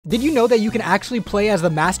Did you know that you can actually play as the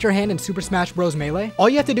Master Hand in Super Smash Bros. Melee? All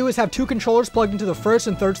you have to do is have 2 controllers plugged into the first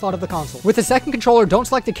and third slot of the console. With the second controller, don't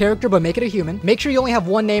select a character but make it a human. Make sure you only have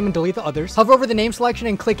one name and delete the others. Hover over the name selection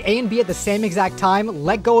and click A and B at the same exact time.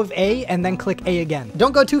 Let go of A and then click A again.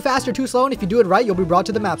 Don't go too fast or too slow, and if you do it right, you'll be brought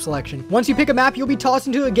to the map selection. Once you pick a map, you'll be tossed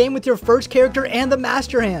into a game with your first character and the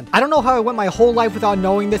Master Hand. I don't know how I went my whole life without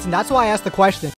knowing this, and that's why I asked the question.